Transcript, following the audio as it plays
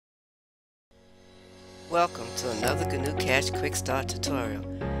Welcome to another GnuCash Quick Start tutorial.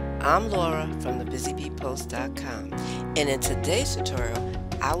 I'm Laura from thebusybeepost.com, and in today's tutorial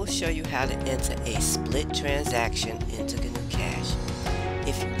I will show you how to enter a split transaction into GnuCash.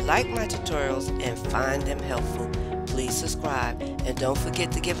 If you like my tutorials and find them helpful, please subscribe and don't forget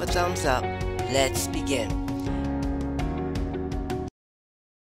to give a thumbs up. Let's begin.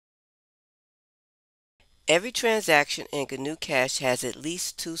 Every transaction in GnuCash has at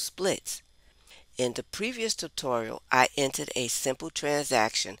least two splits. In the previous tutorial, I entered a simple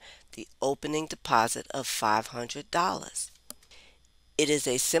transaction, the opening deposit of $500. It is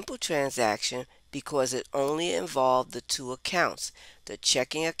a simple transaction because it only involved the two accounts, the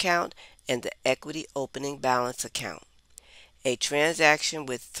checking account and the equity opening balance account. A transaction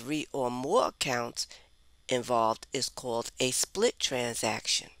with three or more accounts involved is called a split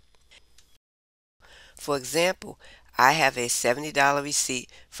transaction. For example, I have a $70 receipt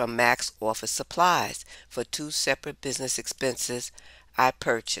from Max Office Supplies for two separate business expenses I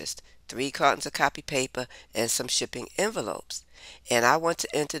purchased, 3 cartons of copy paper and some shipping envelopes. And I want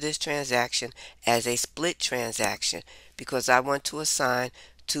to enter this transaction as a split transaction because I want to assign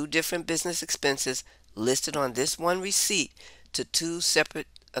two different business expenses listed on this one receipt to two separate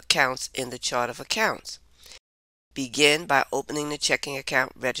accounts in the chart of accounts. Begin by opening the checking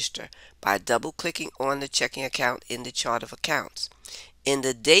account register by double-clicking on the checking account in the chart of accounts. In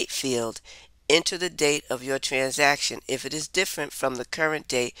the date field, enter the date of your transaction if it is different from the current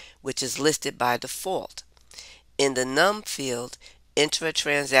date which is listed by default. In the num field, enter a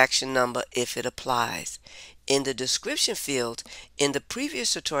transaction number if it applies. In the description field, in the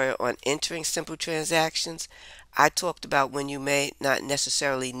previous tutorial on entering simple transactions, I talked about when you may not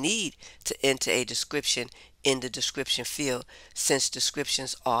necessarily need to enter a description in the description field since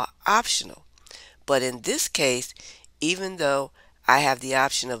descriptions are optional. But in this case, even though I have the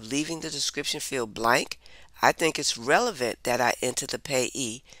option of leaving the description field blank, I think it's relevant that I enter the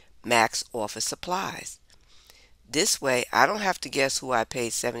payee, Max Office Supplies. This way, I don't have to guess who I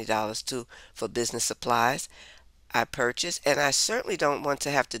paid $70 to for business supplies I purchased, and I certainly don't want to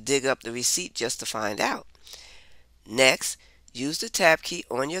have to dig up the receipt just to find out. Next, use the tab key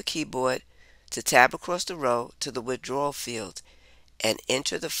on your keyboard to tab across the row to the withdrawal field and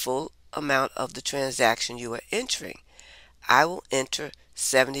enter the full amount of the transaction you are entering. I will enter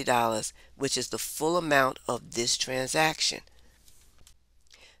 $70, which is the full amount of this transaction.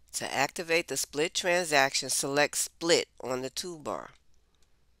 To activate the split transaction, select Split on the toolbar,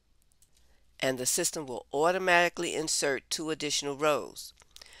 and the system will automatically insert two additional rows.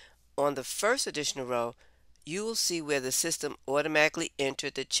 On the first additional row, you will see where the system automatically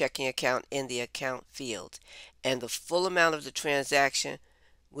entered the checking account in the account field, and the full amount of the transaction,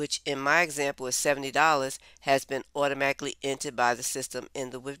 which in my example is $70, has been automatically entered by the system in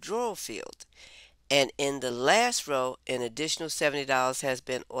the withdrawal field. And in the last row, an additional $70 has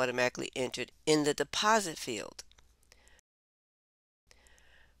been automatically entered in the deposit field.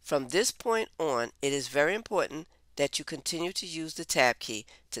 From this point on, it is very important that you continue to use the tab key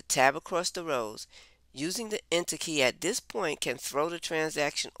to tab across the rows. Using the enter key at this point can throw the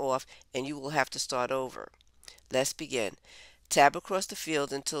transaction off and you will have to start over. Let's begin. Tab across the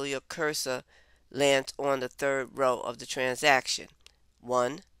field until your cursor lands on the third row of the transaction.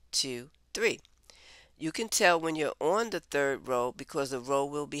 1, 2, 3. You can tell when you're on the third row because the row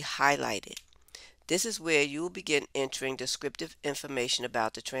will be highlighted. This is where you will begin entering descriptive information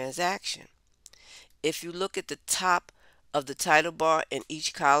about the transaction. If you look at the top of the title bar in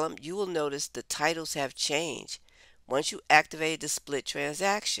each column, you will notice the titles have changed once you activate the split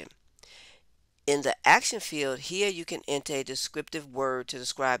transaction. In the action field, here you can enter a descriptive word to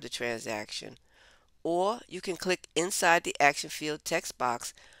describe the transaction, or you can click inside the action field text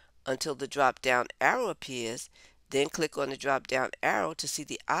box until the drop-down arrow appears, then click on the drop-down arrow to see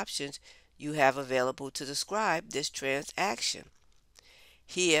the options you have available to describe this transaction.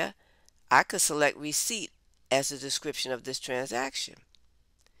 Here, I could select receipt as the description of this transaction.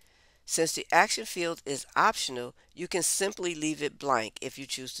 Since the action field is optional, you can simply leave it blank if you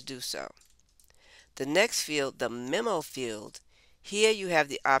choose to do so. The next field, the memo field, here you have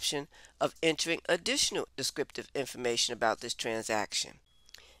the option of entering additional descriptive information about this transaction.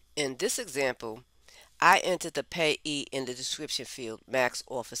 In this example, I entered the payee in the description field, Max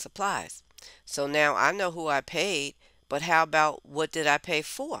Office Supplies. So now I know who I paid, but how about what did I pay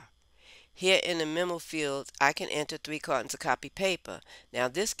for? Here in the memo field, I can enter 3 cartons of copy paper. Now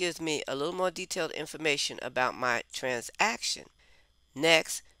this gives me a little more detailed information about my transaction.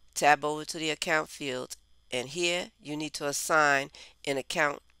 Next, tab over to the account field, and here you need to assign an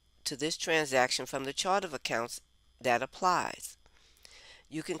account to this transaction from the chart of accounts that applies.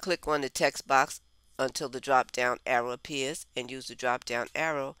 You can click on the text box until the drop down arrow appears and use the drop down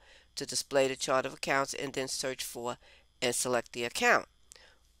arrow to display the chart of accounts and then search for and select the account.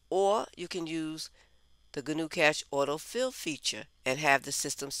 Or you can use the GnuCash autofill feature and have the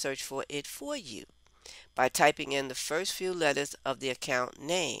system search for it for you by typing in the first few letters of the account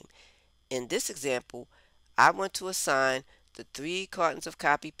name. In this example, I want to assign the 3 cartons of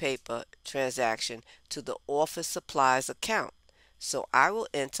copy paper transaction to the office supplies account. So I will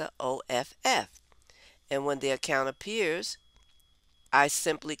enter OFF. And when the account appears, I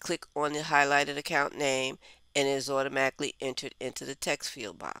simply click on the highlighted account name and it is automatically entered into the text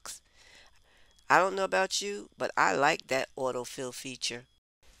field box. I don't know about you, but I like that autofill feature.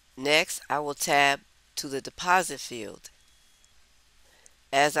 Next, I will tab to the deposit field.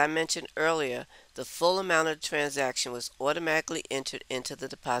 As I mentioned earlier, the full amount of the transaction was automatically entered into the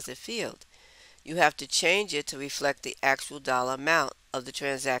deposit field. You have to change it to reflect the actual dollar amount of the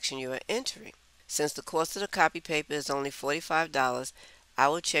transaction you are entering. Since the cost of the copy paper is only $45, I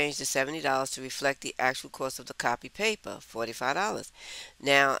will change the $70 to reflect the actual cost of the copy paper, $45.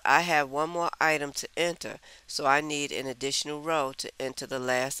 Now I have one more item to enter, so I need an additional row to enter the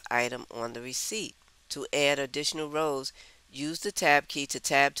last item on the receipt. To add additional rows, use the tab key to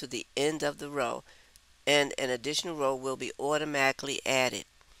tab to the end of the row, and an additional row will be automatically added.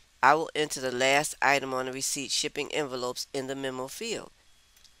 I will enter the last item on the receipt shipping envelopes in the memo field.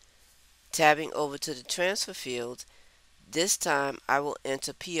 Tabbing over to the transfer field, this time I will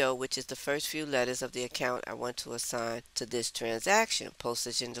enter PO, which is the first few letters of the account I want to assign to this transaction,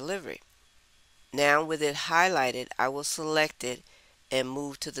 postage and delivery. Now with it highlighted, I will select it and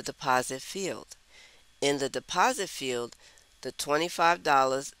move to the deposit field. In the deposit field, the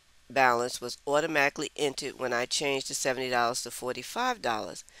 $25 balance was automatically entered when I changed the $70 to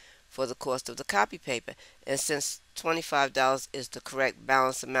 $45 for the cost of the copy paper. And since $25 is the correct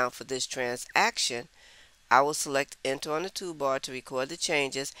balance amount for this transaction, I will select Enter on the toolbar to record the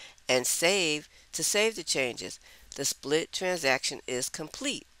changes and Save to save the changes. The split transaction is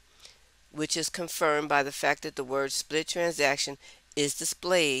complete, which is confirmed by the fact that the word split transaction is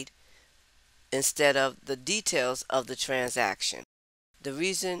displayed instead of the details of the transaction. The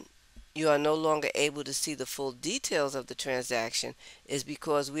reason you are no longer able to see the full details of the transaction is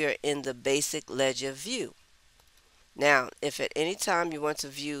because we are in the basic ledger view. Now, if at any time you want to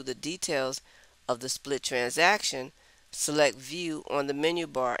view the details of the split transaction, select View on the menu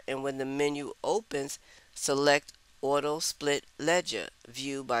bar, and when the menu opens, select Auto Split Ledger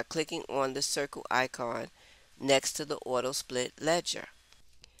View by clicking on the circle icon next to the Auto Split Ledger.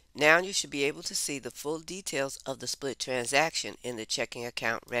 Now you should be able to see the full details of the split transaction in the checking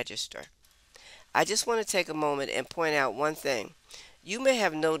account register. I just want to take a moment and point out one thing. You may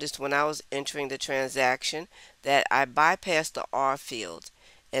have noticed when I was entering the transaction that I bypassed the R field,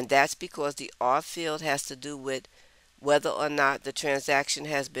 and that's because the R field has to do with whether or not the transaction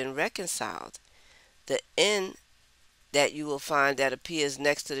has been reconciled. The N that you will find that appears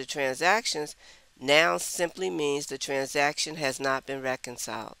next to the transactions now simply means the transaction has not been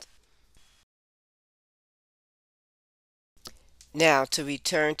reconciled. Now to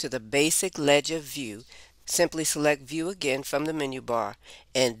return to the basic ledger view, simply select View again from the menu bar,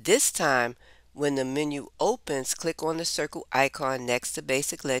 and this time when the menu opens, click on the circle icon next to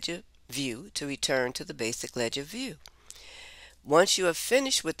Basic Ledger View to return to the Basic Ledger view. Once you have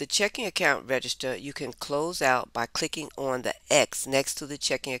finished with the checking account register, you can close out by clicking on the X next to the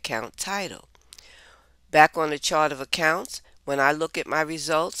checking account title. Back on the chart of accounts, when I look at my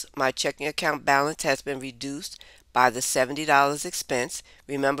results, my checking account balance has been reduced by the $70 expense.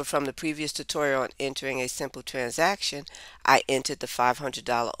 Remember from the previous tutorial on entering a simple transaction, I entered the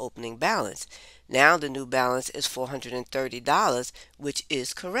 $500 opening balance. Now the new balance is $430, which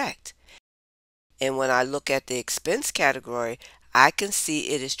is correct. And when I look at the expense category, I can see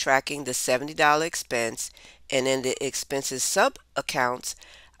it is tracking the $70 expense, and in the expenses sub accounts,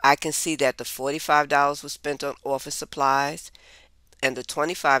 I can see that the $45 was spent on office supplies and the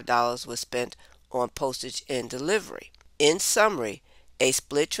 $25 was spent on postage and delivery. In summary, a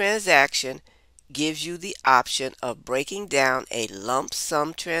split transaction gives you the option of breaking down a lump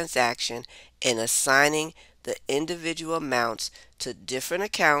sum transaction and assigning the individual amounts to different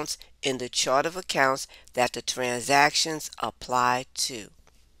accounts in the chart of accounts that the transactions apply to.